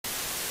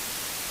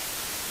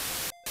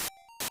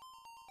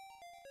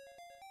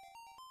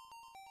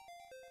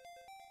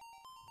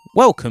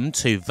Welcome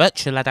to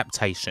Virtual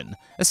Adaptation,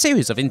 a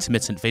series of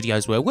intermittent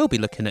videos where we'll be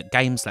looking at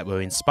games that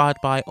were inspired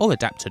by or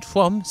adapted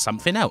from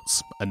something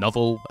else, a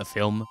novel, a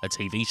film, a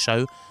TV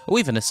show, or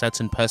even a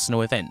certain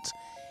personal event.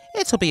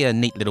 It'll be a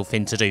neat little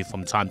thing to do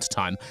from time to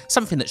time,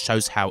 something that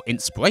shows how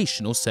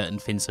inspirational certain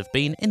things have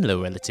been in the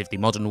relatively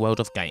modern world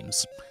of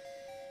games.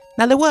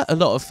 Now there were a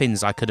lot of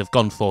things I could have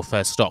gone for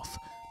first off,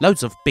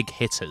 loads of big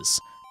hitters,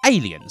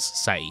 Aliens,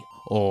 say,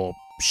 or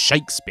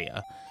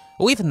Shakespeare,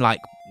 or even like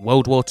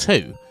World War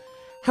II.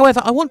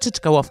 However, I wanted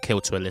to go off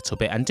kilter a little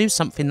bit and do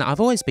something that I've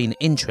always been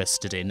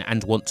interested in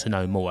and want to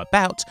know more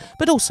about,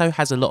 but also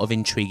has a lot of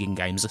intriguing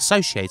games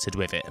associated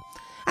with it.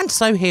 And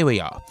so here we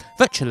are,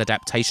 Virtual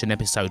Adaptation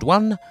Episode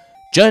 1,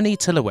 Journey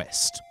to the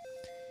West.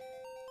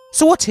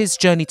 So what is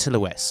Journey to the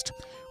West?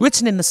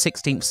 Written in the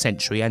 16th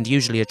century and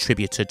usually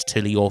attributed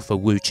to the author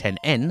Wu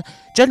Cheng'en,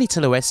 Journey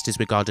to the West is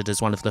regarded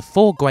as one of the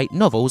four great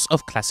novels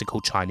of classical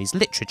Chinese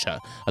literature,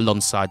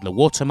 alongside The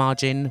Water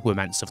Margin,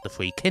 Romance of the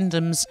Three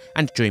Kingdoms,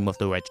 and Dream of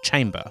the Red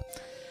Chamber.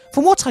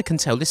 From what I can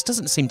tell, this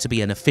doesn't seem to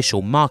be an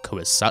official marker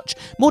as such,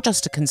 more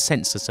just a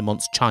consensus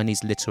amongst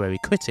Chinese literary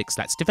critics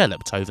that's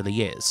developed over the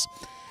years.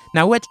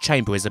 Now, Red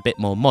Chamber is a bit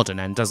more modern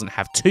and doesn't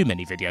have too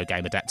many video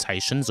game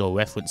adaptations or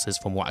references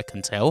from what I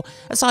can tell,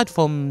 aside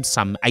from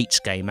some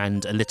H-game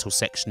and a little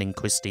section in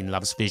Christine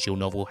Love's visual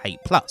novel Hate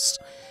Plus.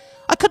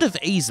 I could have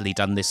easily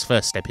done this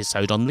first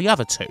episode on the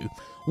other two.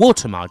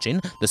 Water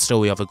Margin, the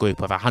story of a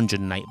group of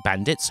 108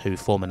 bandits who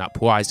form an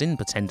uprising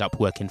but end up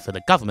working for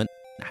the government,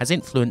 has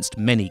influenced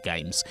many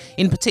games,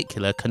 in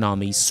particular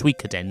Konami's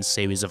Suikoden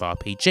series of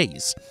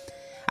RPGs.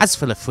 As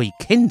for the Three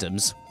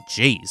Kingdoms,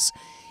 geez.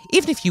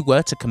 Even if you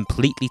were to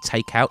completely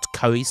take out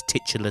Koei's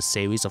titular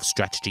series of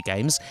strategy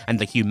games and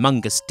the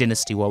humongous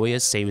Dynasty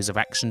Warriors series of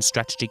action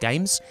strategy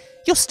games,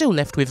 you're still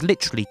left with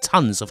literally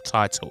tons of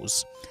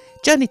titles.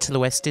 Journey to the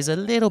West is a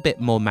little bit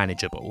more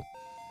manageable.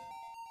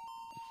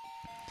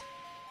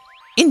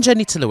 In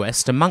Journey to the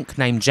West, a monk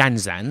named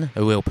Janzan,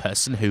 a real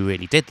person who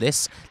really did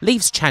this,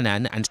 leaves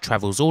Chang'an and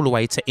travels all the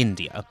way to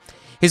India.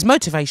 His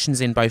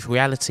motivations in both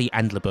reality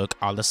and the book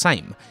are the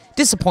same.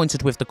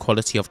 Disappointed with the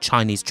quality of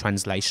Chinese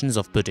translations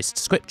of Buddhist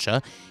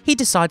scripture, he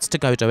decides to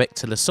go direct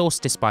to the source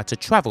despite a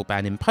travel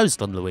ban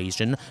imposed on the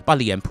region by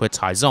the Emperor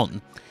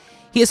Taizong.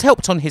 He is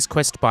helped on his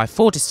quest by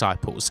four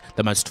disciples,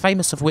 the most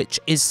famous of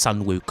which is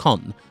Sun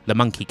Wukong, the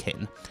Monkey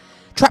King.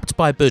 Trapped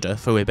by Buddha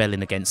for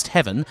rebelling against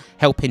heaven,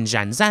 helping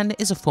Janzan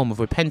is a form of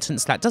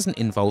repentance that doesn't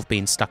involve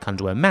being stuck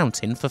under a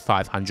mountain for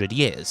 500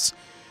 years.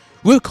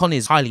 Wukong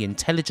is highly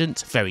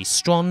intelligent, very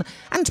strong,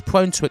 and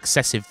prone to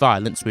excessive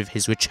violence with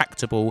his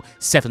retractable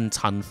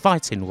 7-ton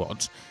fighting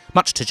rod,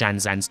 much to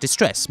Janzan's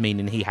distress,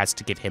 meaning he has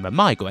to give him a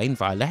migraine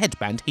via the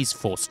headband he's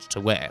forced to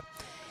wear.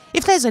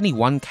 If there's any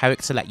one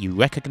character that you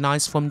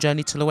recognise from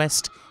Journey to the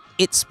West,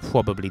 it's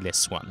probably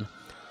this one.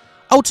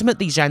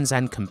 Ultimately,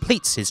 Janzan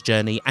completes his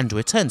journey and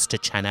returns to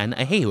Chang'an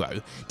a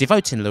hero,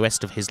 devoting the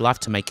rest of his life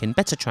to making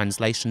better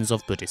translations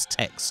of Buddhist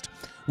text.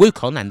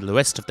 Wukong and the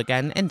rest of the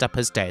gang end up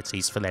as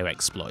deities for their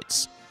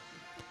exploits.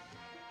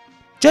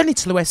 Journey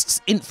to the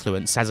West's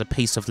influence as a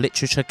piece of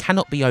literature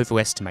cannot be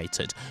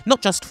overestimated,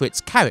 not just for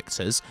its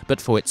characters,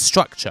 but for its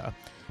structure.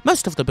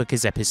 Most of the book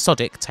is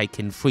episodic,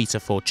 taking 3 to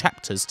 4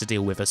 chapters to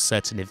deal with a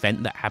certain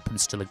event that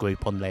happens to the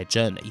group on their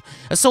journey,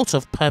 a sort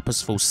of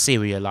purposeful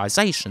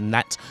serialisation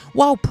that,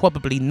 while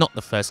probably not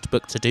the first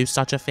book to do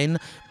such a thing,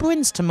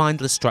 brings to mind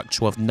the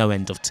structure of no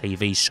end of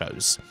TV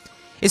shows.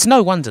 It's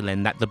no wonder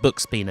then that the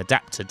book's been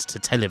adapted to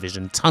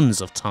television tons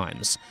of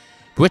times.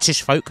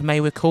 British folk may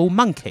recall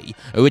Monkey,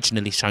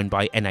 originally shown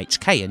by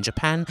NHK in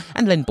Japan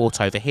and then brought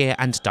over here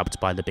and dubbed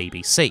by the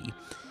BBC.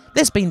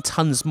 There's been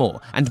tons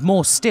more, and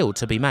more still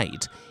to be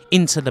made.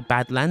 Into the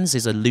Badlands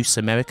is a loose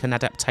American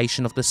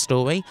adaptation of the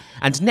story,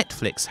 and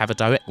Netflix have a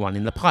direct one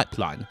in the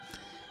pipeline.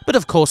 But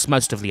of course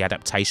most of the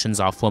adaptations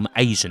are from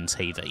Asian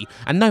TV,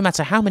 and no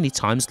matter how many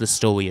times the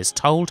story is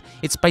told,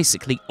 it's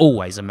basically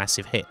always a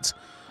massive hit.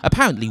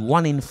 Apparently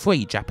 1 in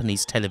 3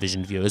 Japanese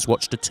television viewers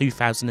watched the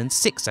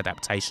 2006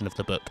 adaptation of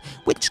the book,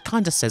 which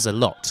kinda says a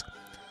lot.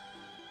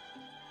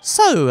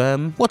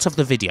 So, what of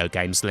the video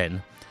games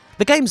then?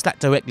 The games that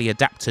directly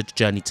adapted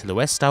Journey to the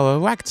West are a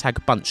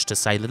ragtag bunch to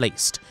say the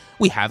least.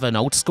 We have an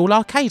old school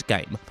arcade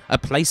game, a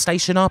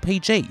PlayStation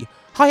RPG,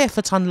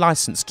 high-effort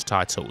unlicensed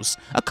titles,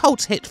 a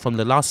cult hit from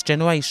the last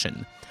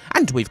generation,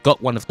 and we've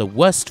got one of the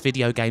worst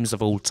video games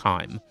of all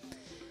time.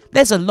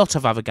 There's a lot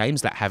of other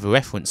games that have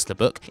referenced the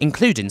book,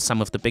 including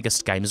some of the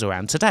biggest games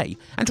around today,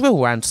 and we'll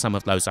round some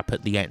of those up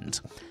at the end.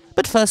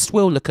 But first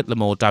we'll look at the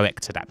more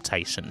direct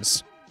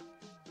adaptations.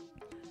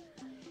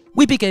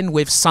 We begin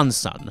with Sun,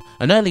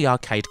 an early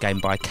arcade game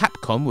by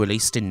Capcom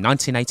released in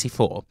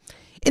 1984.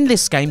 In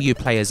this game you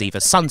play as either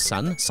Sun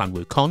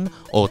Wukong,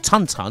 or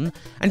Tun,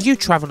 and you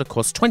travel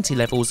across 20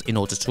 levels in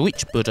order to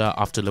reach Buddha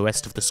after the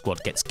rest of the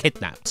squad gets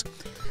kidnapped.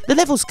 The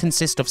levels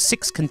consist of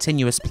 6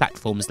 continuous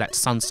platforms that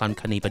Sun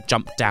can either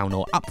jump down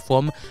or up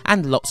from,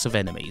 and lots of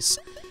enemies.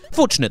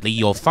 Fortunately,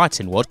 your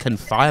fighting rod can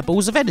fire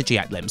balls of energy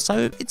at them,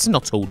 so it's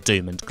not all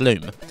doom and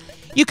gloom.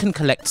 You can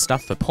collect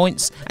stuff for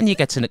points, and you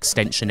get an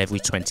extension every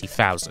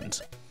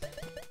 20,000.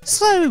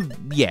 So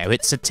yeah,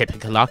 it's a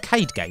typical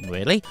arcade game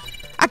really.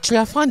 Actually,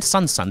 I find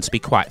Sun Sun to be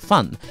quite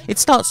fun. It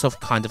starts off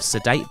kind of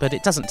sedate, but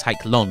it doesn't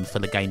take long for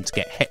the game to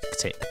get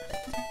hectic.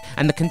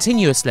 And the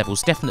continuous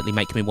levels definitely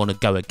make me want to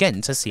go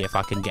again to see if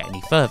I can get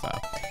any further.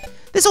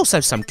 There's also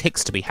some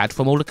kicks to be had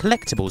from all the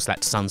collectibles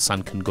that Sun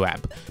Sun can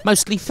grab,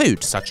 mostly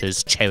food such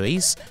as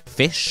cherries,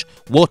 fish,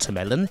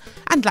 watermelon,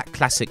 and that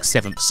classic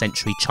 7th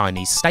century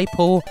Chinese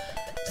staple,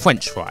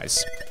 French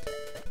fries.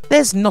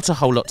 There's not a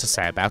whole lot to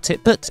say about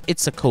it, but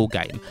it's a cool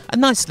game, a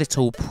nice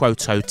little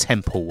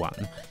proto-temple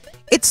one.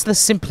 It's the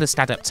simplest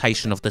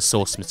adaptation of the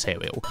source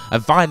material. A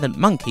violent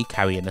monkey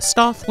carrying a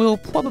staff will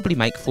probably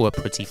make for a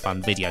pretty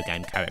fun video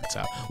game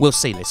character. We'll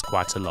see this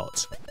quite a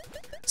lot.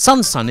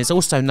 Sun Sun is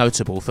also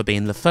notable for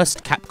being the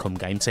first Capcom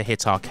game to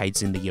hit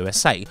arcades in the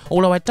USA,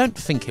 although I don't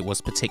think it was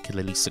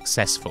particularly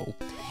successful.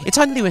 It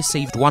only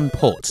received one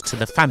port to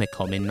the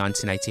Famicom in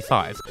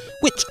 1985,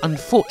 which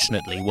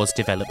unfortunately was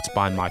developed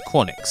by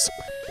Micronix.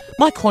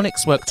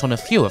 Micronix worked on a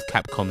few of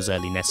Capcom's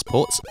early NES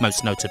ports,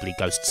 most notably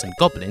Ghosts and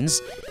Goblins,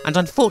 and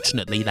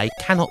unfortunately they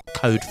cannot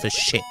code for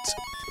shit.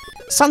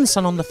 Sun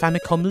Sun on the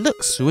Famicom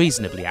looks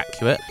reasonably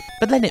accurate,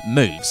 but then it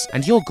moves,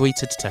 and you're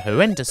greeted to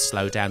horrendous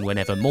slowdown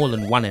whenever more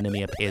than one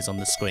enemy appears on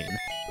the screen.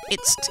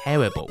 It's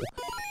terrible.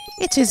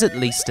 It is at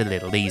least a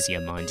little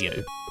easier, mind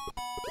you.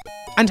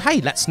 And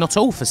hey, that's not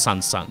all for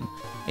Sun Sun.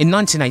 In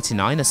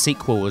 1989, a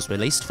sequel was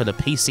released for the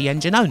PC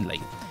Engine only.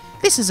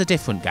 This is a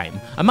different game,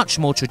 a much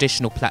more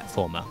traditional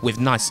platformer, with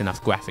nice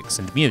enough graphics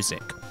and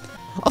music.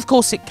 Of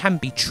course, it can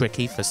be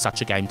tricky for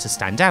such a game to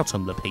stand out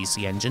on the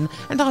PC Engine,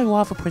 and I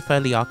rather prefer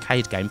the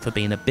arcade game for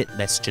being a bit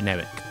less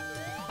generic.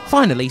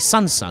 Finally,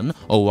 Sun Sun,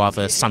 or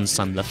rather Sun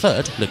Sun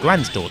III, the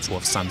granddaughter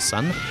of Sun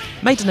Sun,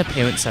 made an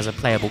appearance as a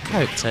playable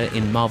character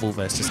in Marvel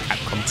vs.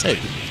 Capcom 2,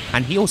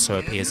 and he also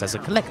appears as a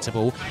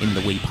collectible in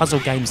the Wii puzzle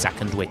game Zack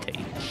and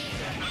Wiki.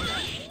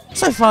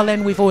 So far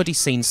then, we've already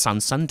seen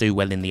Sun Sun do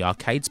well in the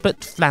arcades,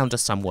 but flounder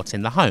somewhat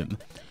in the home.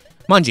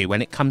 Mind you,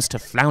 when it comes to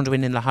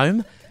floundering in the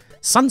home,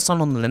 Sun Sun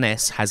on the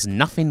NES has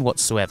nothing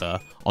whatsoever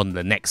on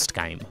the next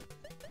game.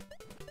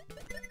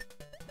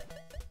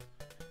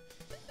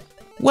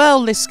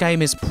 Well, this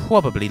game is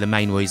probably the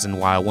main reason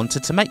why I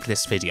wanted to make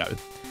this video.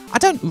 I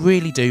don't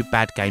really do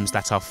bad games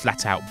that are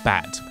flat out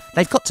bad.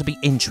 They've got to be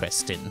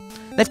interesting.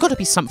 They've got to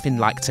be something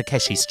like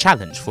Takeshi's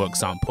Challenge, for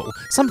example,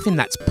 something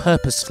that's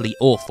purposefully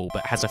awful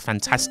but has a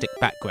fantastic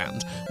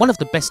background, one of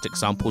the best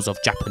examples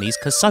of Japanese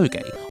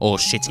kosoge, or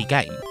shitty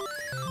game.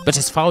 But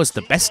as far as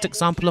the best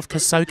example of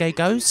kosoge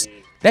goes,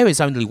 there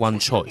is only one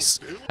choice,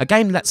 a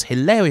game that's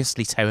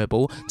hilariously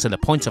terrible to the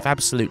point of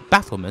absolute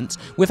bafflement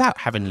without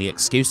having the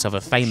excuse of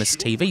a famous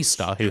TV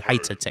star who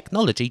hated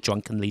technology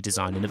drunkenly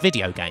designing a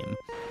video game.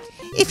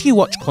 If you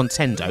watch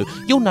Quantendo,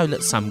 you'll know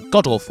that some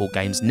god-awful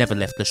games never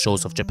left the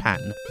shores of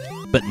Japan,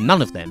 but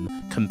none of them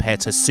compare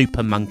to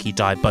Super Monkey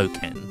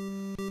Daibouken.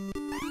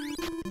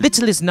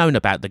 Little is known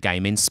about the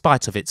game in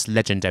spite of its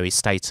legendary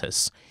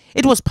status.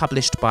 It was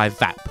published by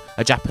VAP,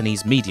 a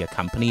Japanese media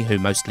company who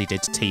mostly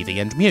did TV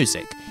and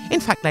music.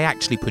 In fact, they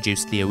actually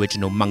produced the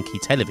original Monkey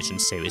television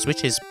series,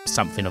 which is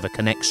something of a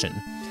connection.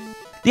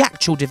 The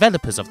actual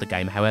developers of the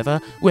game, however,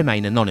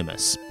 remain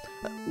anonymous.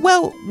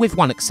 Well, with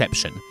one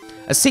exception.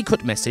 A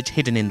secret message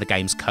hidden in the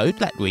game's code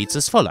that reads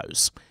as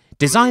follows.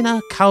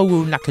 Designer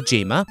Kaoru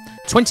Nakajima,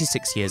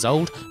 26 years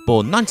old,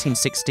 born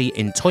 1960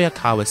 in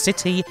Toyokawa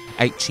City,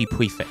 Aichi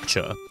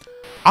Prefecture.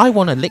 I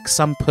wanna lick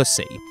some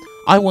pussy.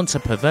 I want a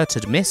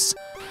perverted miss.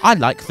 I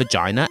like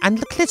vagina and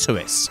the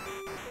clitoris.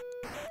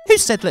 Who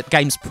said that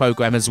games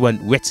programmers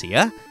weren't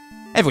wittier?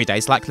 Every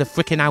day's like the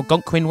frickin'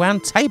 Algonquin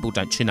Round Table,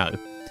 don't you know?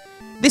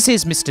 This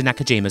is Mr.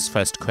 Nakajima's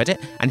first credit,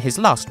 and his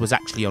last was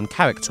actually on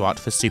character art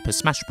for Super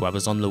Smash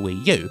Bros. On the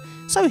Wii U,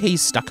 so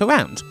he's stuck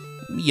around.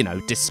 You know,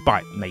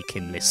 despite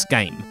making this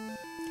game.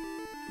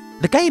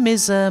 The game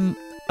is,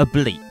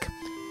 oblique.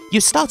 You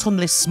start on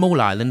this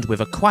small island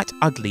with a quite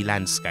ugly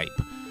landscape.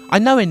 I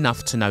know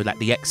enough to know that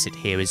the exit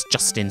here is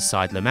just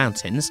inside the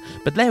mountains,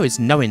 but there is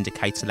no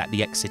indicator that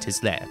the exit is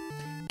there.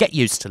 Get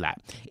used to that.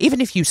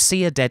 Even if you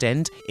see a dead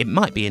end, it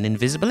might be an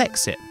invisible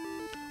exit.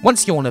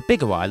 Once you're on a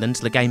bigger island,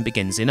 the game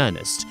begins in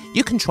earnest.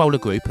 You control a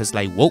group as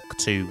they walk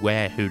to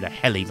where who the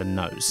hell even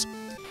knows.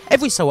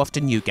 Every so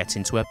often you get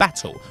into a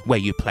battle, where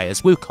you play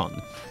as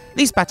Wukong.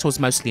 These battles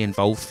mostly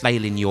involve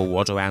flailing your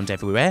wad around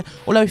everywhere,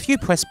 although if you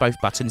press both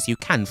buttons you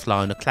can fly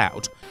on a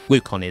cloud.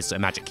 Wukong is a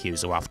magic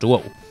user after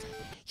all.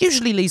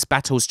 Usually these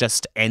battles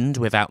just end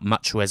without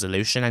much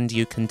resolution and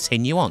you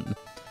continue on.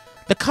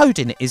 The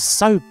coding is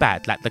so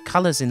bad that the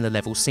colours in the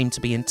level seem to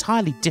be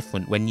entirely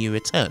different when you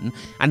return,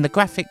 and the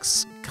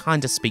graphics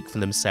kinda speak for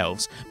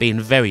themselves, being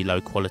very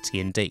low quality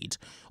indeed,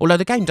 although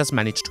the game does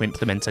manage to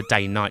implement a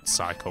day-night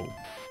cycle.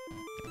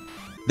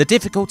 The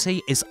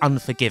difficulty is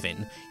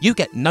unforgiving. You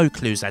get no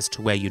clues as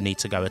to where you need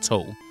to go at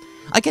all.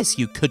 I guess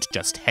you could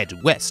just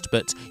head west,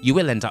 but you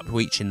will end up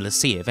reaching the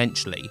sea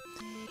eventually.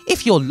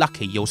 If you're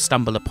lucky, you'll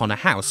stumble upon a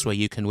house where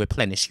you can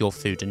replenish your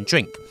food and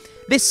drink.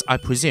 This, I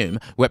presume,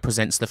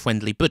 represents the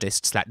friendly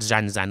Buddhists that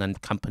Zhanzan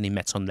and company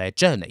met on their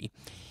journey.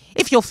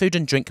 If your food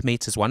and drink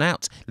meters run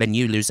out, then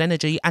you lose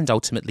energy and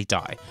ultimately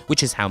die,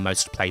 which is how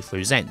most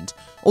playthroughs end,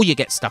 or you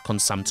get stuck on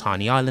some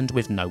tiny island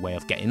with no way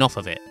of getting off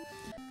of it.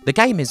 The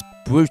game is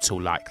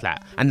brutal like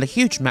that, and the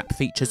huge map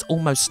features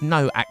almost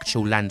no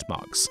actual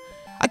landmarks.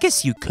 I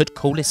guess you could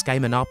call this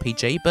game an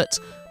RPG, but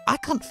I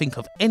can't think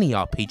of any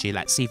RPG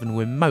that's even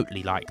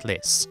remotely like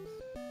this.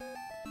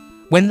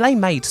 When they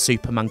made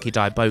Super Monkey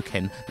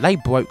Daibouken, they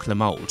broke the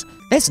mould.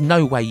 There's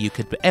no way you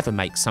could ever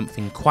make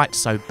something quite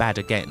so bad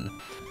again.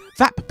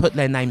 VAP put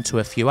their name to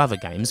a few other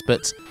games,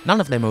 but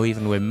none of them are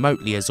even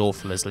remotely as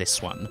awful as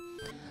this one.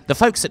 The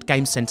folks at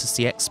Game Center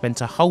CX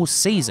spent a whole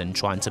season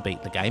trying to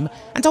beat the game,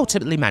 and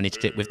ultimately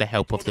managed it with the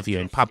help of the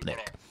viewing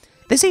public.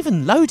 There's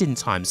even loading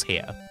times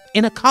here,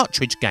 in a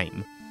cartridge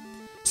game.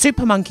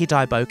 Super Monkey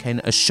Daibouken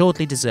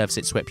assuredly deserves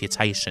its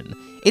reputation.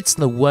 It's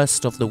the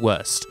worst of the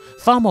worst,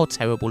 far more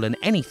terrible than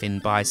anything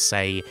by,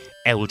 say,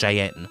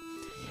 LJN.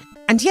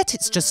 And yet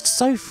it's just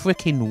so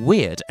freaking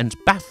weird and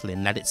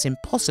baffling that it's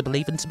impossible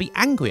even to be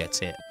angry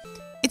at it.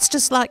 It's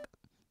just like,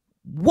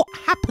 what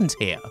happened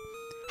here?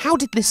 How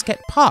did this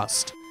get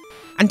past?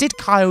 And did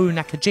Kaoru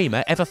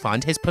Nakajima ever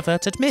find his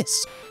perverted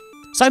miss?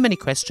 So many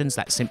questions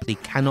that simply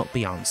cannot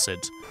be answered.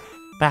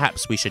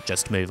 Perhaps we should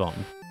just move on.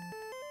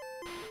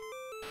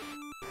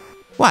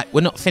 Right,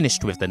 we're not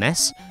finished with the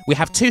NES. We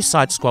have two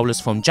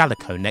side-scrollers from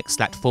Jaleco next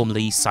that form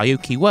the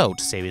Sayuki World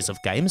series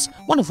of games,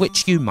 one of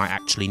which you might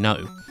actually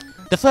know.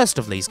 The first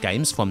of these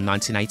games, from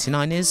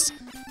 1989, is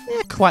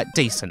quite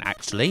decent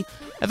actually.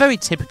 A very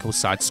typical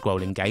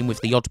side-scrolling game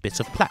with the odd bit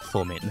of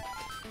platforming.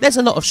 There's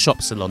a lot of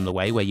shops along the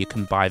way where you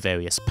can buy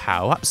various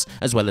power-ups,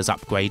 as well as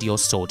upgrade your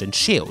sword and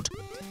shield.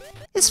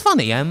 It's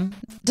funny,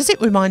 does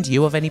it remind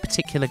you of any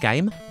particular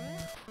game?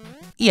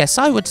 Yes,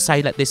 I would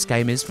say that this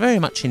game is very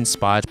much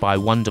inspired by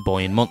Wonder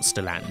Boy in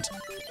Monsterland.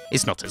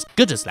 It's not as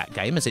good as that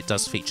game, as it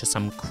does feature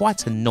some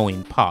quite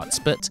annoying parts,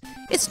 but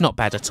it's not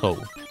bad at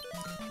all.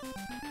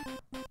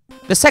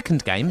 The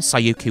second game,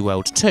 Sayuki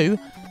World 2,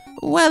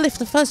 well, if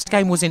the first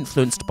game was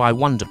influenced by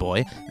Wonder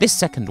Boy, this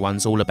second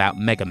one's all about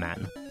Mega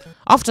Man.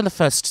 After the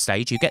first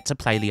stage, you get to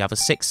play the other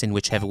 6 in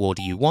whichever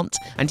order you want,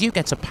 and you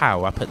get a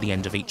power-up at the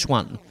end of each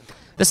one.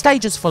 The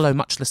stages follow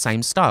much the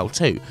same style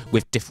too,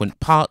 with different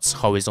parts,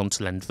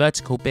 horizontal and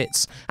vertical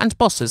bits, and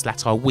bosses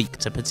that are weak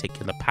to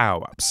particular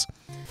power-ups.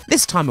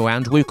 This time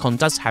around, Wukong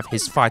does have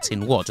his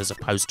fighting rod as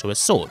opposed to a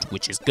sword,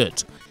 which is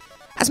good.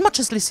 As much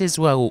as this is,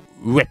 well,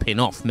 ripping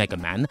off Mega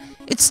Man,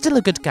 it's still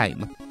a good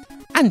game.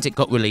 And it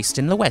got released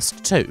in the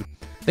West too.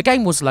 The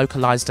game was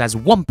localised as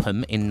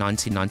Wampum in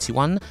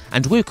 1991,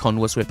 and Wukong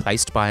was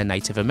replaced by a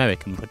Native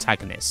American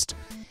protagonist.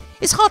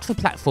 It's hard for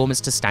platformers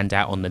to stand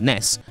out on the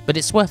NES, but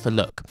it's worth a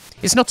look.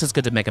 It's not as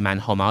good a Mega Man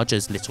homage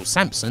as Little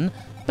Samson,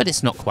 but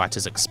it's not quite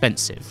as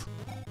expensive.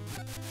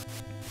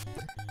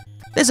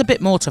 There's a bit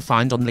more to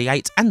find on the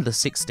 8 and the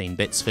 16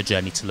 bits for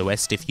Journey to the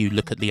West if you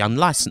look at the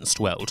unlicensed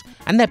world,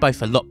 and they're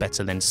both a lot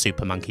better than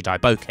Super Monkey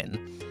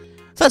Daibouken.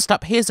 First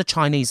up, here's a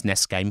Chinese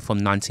NES game from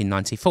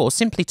 1994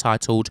 simply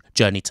titled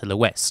Journey to the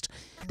West.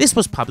 This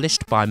was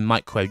published by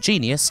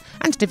Microgenius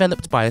and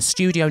developed by a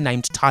studio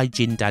named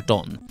Taijin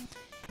Dadon.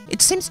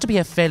 It seems to be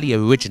a fairly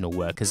original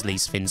work as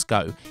these things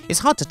go. It's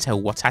hard to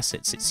tell what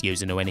assets it's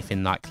using or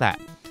anything like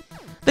that.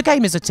 The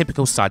game is a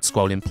typical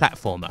side-scrolling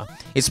platformer.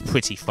 It's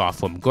pretty far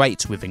from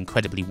great, with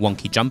incredibly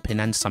wonky jumping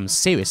and some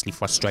seriously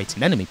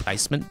frustrating enemy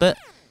placement, but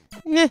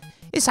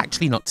it's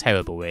actually not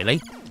terrible really.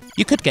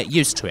 You could get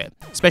used to it,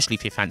 especially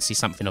if you fancy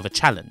something of a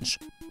challenge.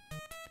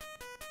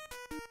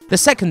 The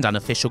second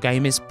unofficial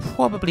game is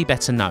probably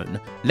better known,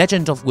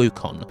 Legend of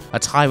Wukong, a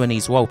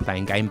Taiwanese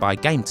role-playing game by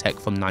GameTech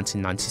from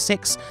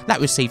 1996 that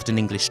received an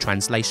English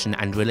translation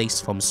and release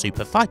from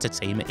Super Fighter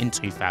Team in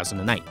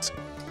 2008.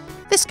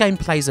 This game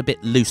plays a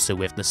bit looser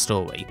with the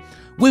story.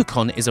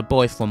 Wukong is a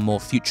boy from more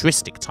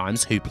futuristic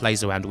times who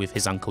plays around with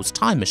his uncle's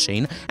time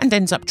machine and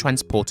ends up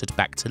transported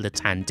back to the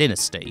Tang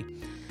Dynasty.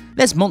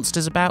 There's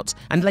monsters about,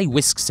 and they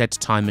whisk said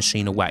time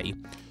machine away.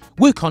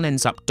 Wukong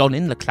ends up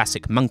donning the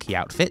classic monkey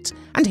outfit,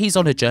 and he's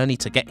on a journey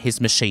to get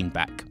his machine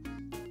back.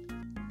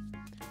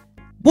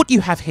 What you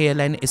have here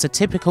then is a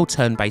typical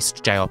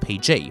turn-based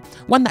JRPG,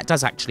 one that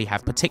does actually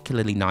have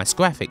particularly nice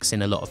graphics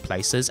in a lot of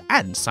places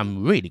and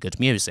some really good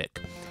music.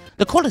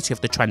 The quality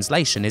of the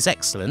translation is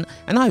excellent,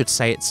 and I would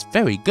say it's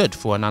very good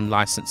for an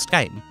unlicensed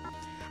game.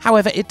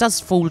 However, it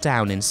does fall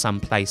down in some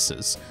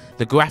places.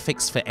 The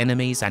graphics for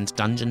enemies and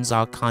dungeons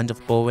are kind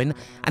of boring,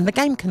 and the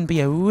game can be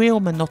a real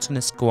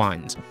monotonous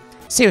grind.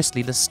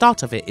 Seriously, the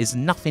start of it is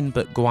nothing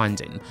but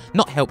grinding,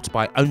 not helped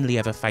by only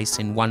ever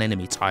facing one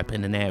enemy type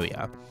in an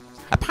area.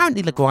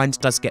 Apparently the grind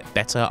does get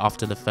better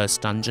after the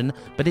first dungeon,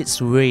 but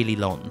it's really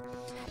long.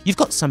 You've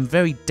got some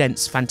very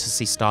dense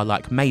fantasy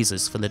style-like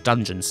mazes for the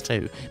dungeons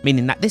too,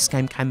 meaning that this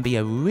game can be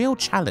a real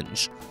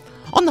challenge.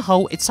 On the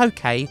whole, it's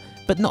okay,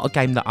 but not a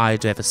game that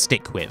I'd ever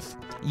stick with.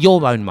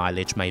 Your own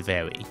mileage may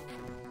vary.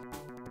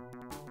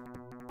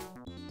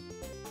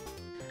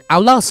 Our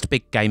last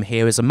big game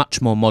here is a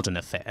much more modern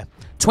affair.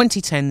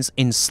 2010's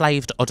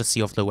Enslaved Odyssey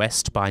of the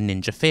West by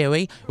Ninja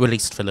Theory,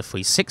 released for the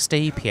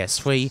 360,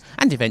 PS3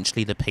 and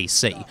eventually the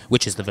PC,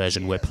 which is the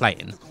version we're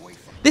playing.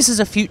 This is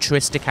a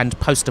futuristic and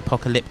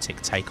post-apocalyptic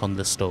take on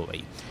the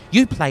story.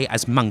 You play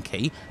as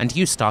Monkey and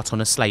you start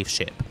on a slave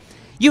ship.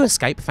 You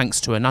escape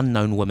thanks to an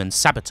unknown woman's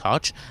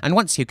sabotage, and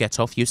once you get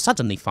off you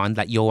suddenly find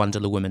that you're under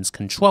the woman's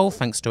control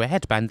thanks to a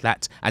headband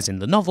that, as in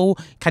the novel,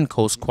 can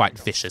cause quite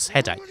vicious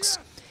headaches.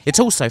 It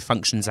also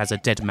functions as a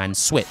dead man's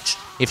switch.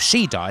 If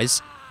she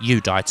dies, you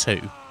die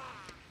too.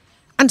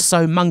 And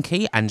so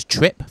Monkey and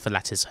Trip, for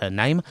that is her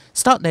name,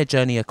 start their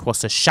journey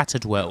across a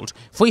shattered world,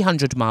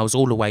 300 miles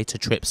all the way to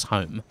Trip's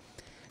home.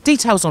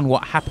 Details on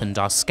what happened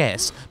are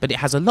scarce, but it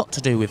has a lot to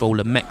do with all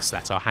the mechs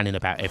that are hanging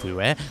about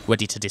everywhere,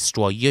 ready to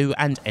destroy you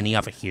and any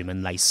other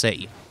human they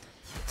see.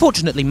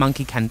 Fortunately,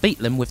 Monkey can beat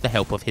them with the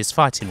help of his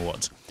fighting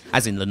wad.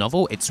 As in the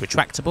novel, it's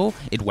retractable,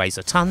 it weighs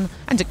a ton,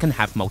 and it can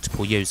have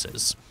multiple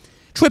users.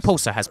 Trip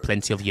also has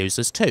plenty of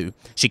users too.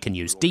 She can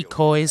use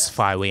decoys,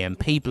 fire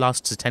EMP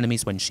blasts at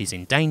enemies when she's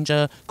in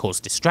danger, cause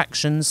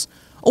distractions.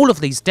 All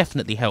of these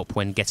definitely help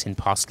when getting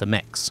past the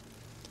mechs.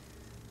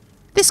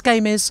 This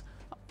game is...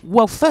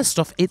 well, first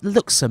off, it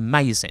looks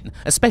amazing,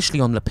 especially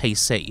on the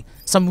PC.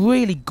 Some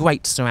really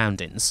great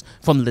surroundings,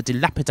 from the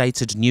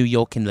dilapidated New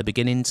York in the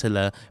beginning to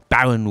the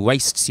barren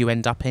wastes you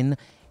end up in.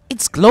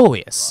 It's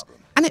glorious,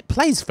 and it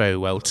plays very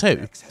well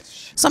too.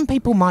 Some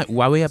people might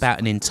worry about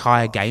an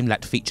entire game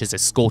that features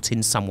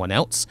escorting someone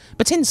else,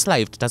 but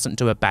Enslaved doesn't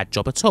do a bad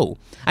job at all,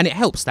 and it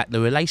helps that the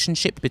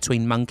relationship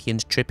between Monkey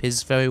and Trip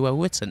is very well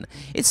written.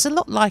 It's a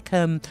lot like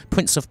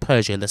Prince of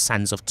Persia: The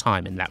Sands of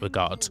Time in that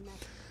regard.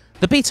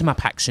 The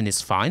beat-em-up action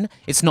is fine,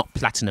 it's not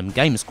Platinum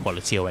Games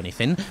quality or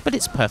anything, but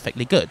it's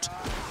perfectly good.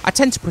 I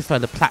tend to prefer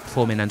the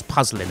platforming and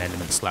puzzling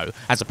elements though,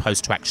 as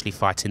opposed to actually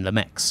fighting the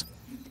mechs.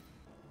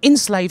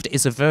 Enslaved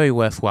is a very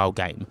worthwhile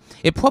game.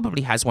 It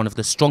probably has one of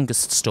the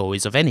strongest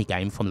stories of any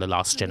game from the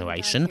last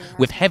generation,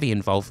 with heavy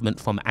involvement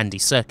from Andy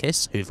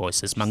Serkis, who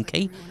voices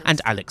Monkey, and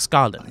Alex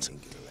Garland.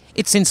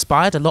 It's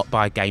inspired a lot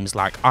by games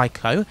like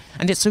Ico,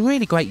 and it's a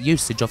really great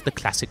usage of the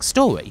classic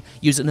story,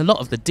 using a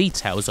lot of the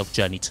details of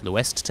Journey to the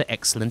West to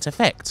excellent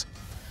effect.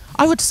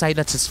 I would say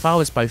that as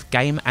far as both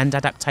game and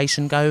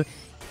adaptation go,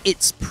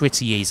 it's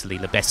pretty easily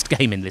the best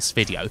game in this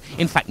video.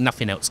 In fact,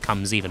 nothing else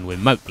comes even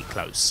remotely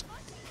close.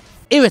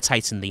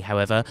 Irritatingly,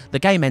 however, the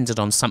game ended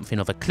on something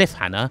of a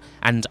cliffhanger,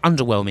 and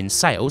underwhelming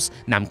sales,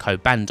 Namco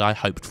Bandai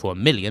hoped for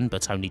 1 million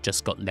but only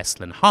just got less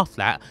than half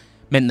that,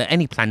 meant that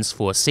any plans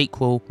for a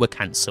sequel were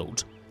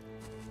cancelled.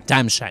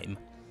 Damn shame.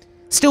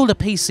 Still, the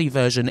PC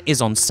version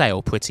is on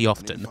sale pretty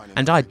often,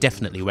 and I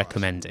definitely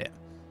recommend it.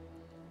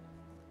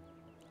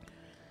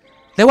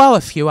 There are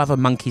a few other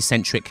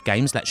monkey-centric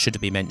games that should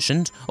be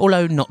mentioned,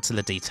 although not to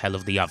the detail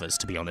of the others,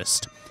 to be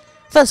honest.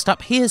 First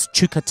up, here's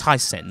Chuka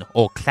Taisen,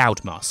 or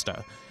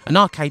Cloudmaster, an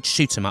arcade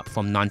shoot-'em-up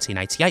from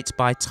 1988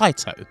 by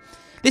Taito.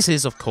 This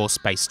is, of course,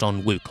 based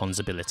on Wukon's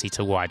ability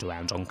to ride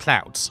around on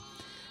clouds.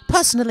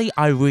 Personally,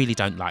 I really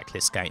don't like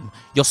this game.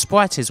 Your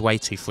sprite is way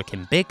too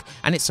frickin' big,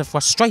 and it's a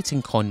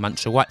frustrating coin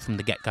muncher right from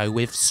the get-go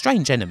with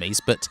strange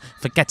enemies but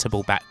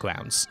forgettable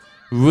backgrounds.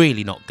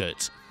 Really not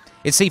good.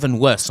 It's even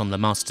worse on the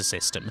Master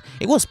System.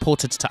 It was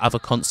ported to other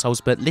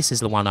consoles, but this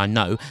is the one I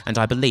know, and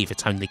I believe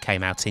it only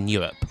came out in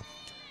Europe.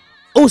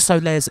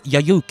 Also, there's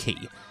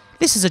Yayuki.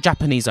 This is a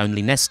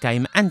Japanese-only NES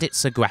game, and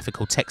it's a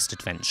graphical text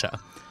adventure.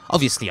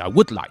 Obviously, I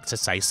would like to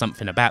say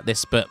something about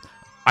this, but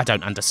I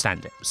don't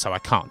understand it, so I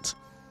can't.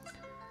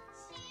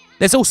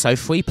 There's also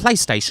 3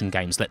 PlayStation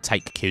games that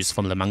take cues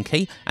from the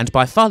Monkey, and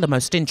by far the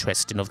most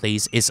interesting of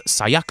these is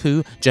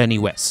Sayaku Journey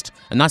West,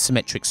 an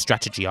isometric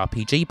strategy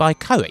RPG by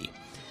Koei.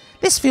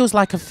 This feels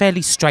like a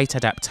fairly straight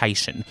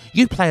adaptation.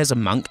 You play as a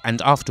monk,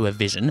 and after a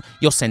vision,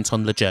 you're sent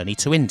on the journey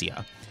to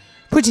India.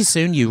 Pretty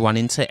soon you run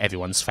into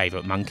everyone's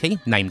favourite monkey,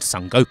 named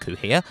Son Goku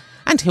here,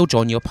 and he'll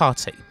join your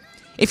party.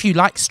 If you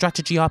like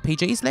strategy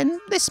RPGs, then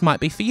this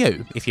might be for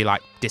you, if you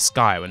like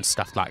Disgaea and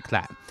stuff like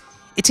that.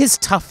 It is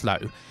tough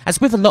though,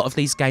 as with a lot of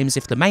these games,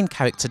 if the main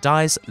character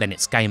dies, then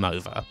it's game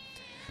over.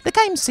 The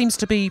game seems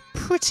to be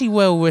pretty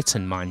well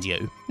written, mind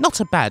you, not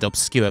a bad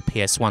obscure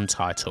PS1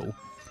 title.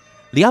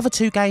 The other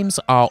 2 games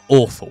are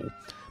awful.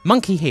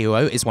 Monkey Hero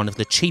is one of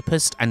the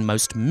cheapest and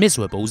most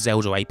miserable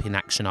Zelda aping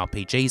action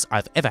RPGs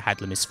I've ever had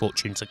the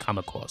misfortune to come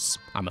across,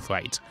 I'm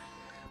afraid.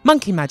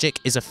 Monkey Magic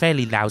is a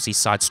fairly lousy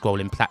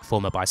side-scrolling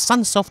platformer by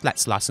Sunsoft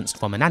that's licensed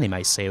from an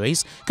anime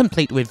series,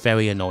 complete with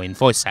very annoying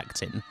voice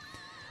acting.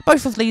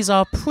 Both of these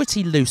are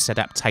pretty loose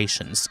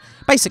adaptations.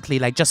 Basically,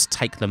 they just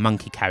take the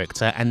monkey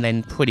character and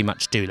then pretty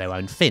much do their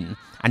own thing,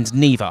 and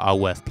neither are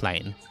worth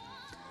playing.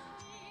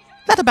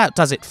 That about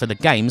does it for the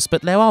games,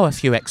 but there are a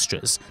few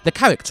extras. The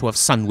character of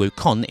Sun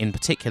Wukong in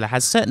particular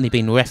has certainly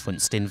been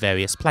referenced in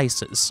various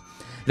places.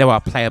 There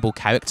are playable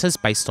characters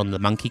based on the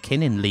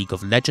Monkeykin in League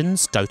of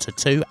Legends, Dota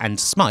 2 and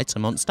Smite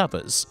amongst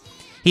others.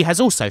 He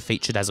has also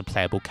featured as a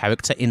playable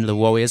character in the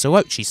Warriors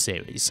Orochi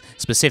series,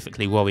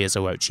 specifically Warriors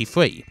Orochi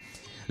 3.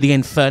 The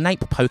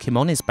Infernape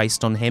Pokemon is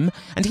based on him,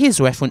 and he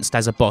is referenced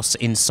as a boss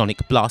in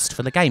Sonic Blast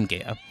for the Game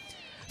Gear.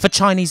 For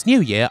Chinese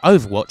New Year,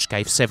 Overwatch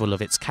gave several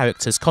of its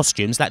characters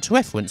costumes that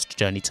referenced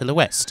Journey to the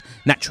West.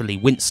 Naturally,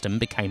 Winston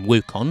became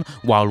Wukong,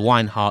 while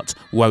Reinhardt,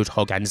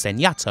 Roadhog and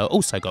Zenyatta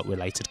also got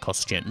related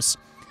costumes.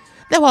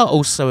 There are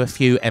also a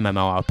few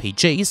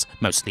MMORPGs,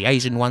 mostly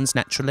Asian ones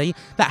naturally,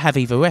 that have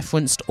either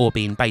referenced or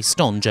been based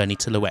on Journey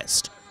to the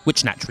West,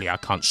 which naturally I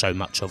can't show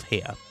much of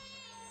here.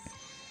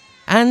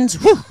 And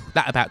whew,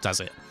 that about does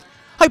it.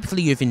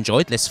 Hopefully you've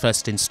enjoyed this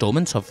first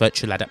instalment of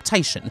Virtual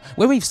Adaptation,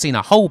 where we've seen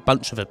a whole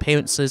bunch of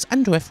appearances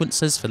and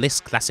references for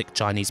this classic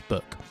Chinese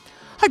book.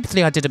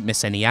 Hopefully I didn't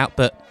miss any out,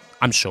 but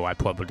I'm sure I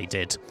probably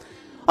did.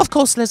 Of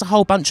course there's a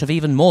whole bunch of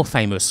even more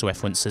famous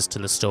references to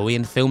the story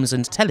in films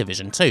and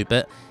television too,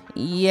 but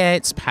yeah,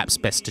 it's perhaps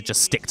best to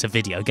just stick to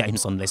video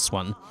games on this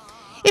one.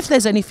 If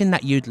there's anything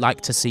that you'd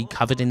like to see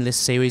covered in this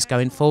series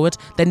going forward,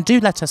 then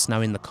do let us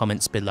know in the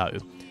comments below.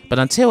 But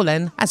until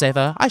then, as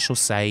ever, I shall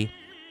say,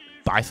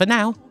 bye for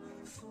now.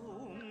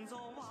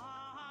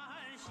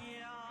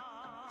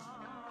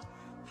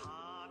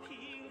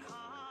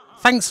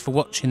 Thanks for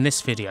watching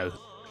this video.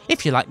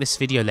 If you like this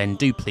video then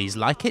do please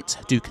like it,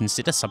 do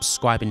consider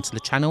subscribing to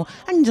the channel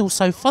and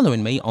also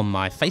following me on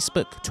my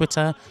Facebook,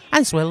 Twitter,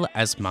 as well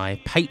as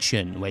my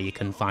Patreon, where you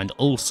can find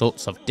all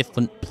sorts of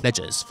different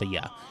pleasures for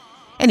you.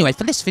 Anyway,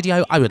 for this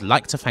video I would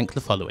like to thank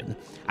the following: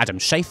 Adam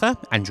Schaefer,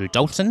 Andrew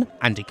Dalton,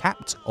 Andy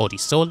Capt, Audie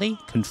Sawley,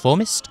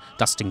 Conformist,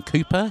 Dustin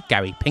Cooper,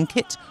 Gary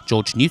Pinkett,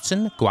 George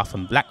Newton,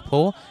 Guatham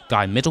Blackpool,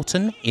 Guy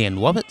Middleton, Ian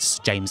Roberts,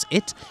 James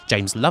Itt,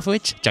 James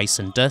Loveridge,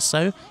 Jason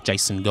Durso,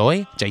 Jason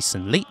Goy,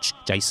 Jason Leach,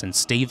 Jason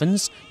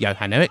Stevens,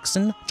 Johan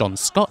Eriksson, John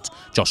Scott,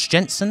 Josh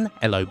Jensen,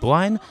 L.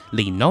 O'Brien,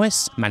 Lee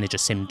Norris,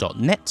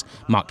 ManagerSim.net,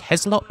 Mark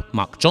Heslop,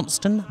 Mark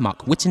Johnston,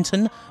 Mark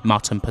Whittington,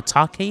 Martin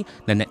Pataki,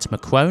 Nanette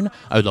McCrone,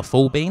 Olaf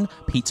Albeen,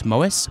 Pete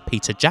Morris,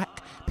 Peter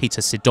Jack,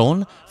 Peter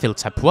Sidorn, Phil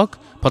Taprog,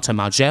 Potter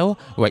Margell,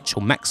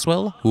 Rachel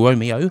Maxwell,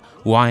 Romeo,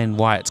 Ryan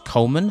Wyatt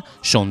Coleman,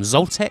 Sean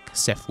Zoltek,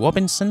 Seth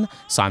Robinson,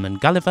 Simon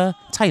Gulliver,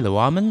 Taylor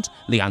Armand,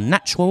 Leon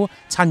Natural,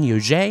 Tanya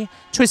J,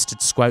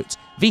 Twisted Squote,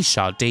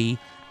 Vishar D,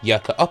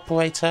 Yerka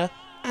Operator,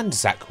 and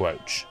Zach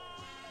Roach.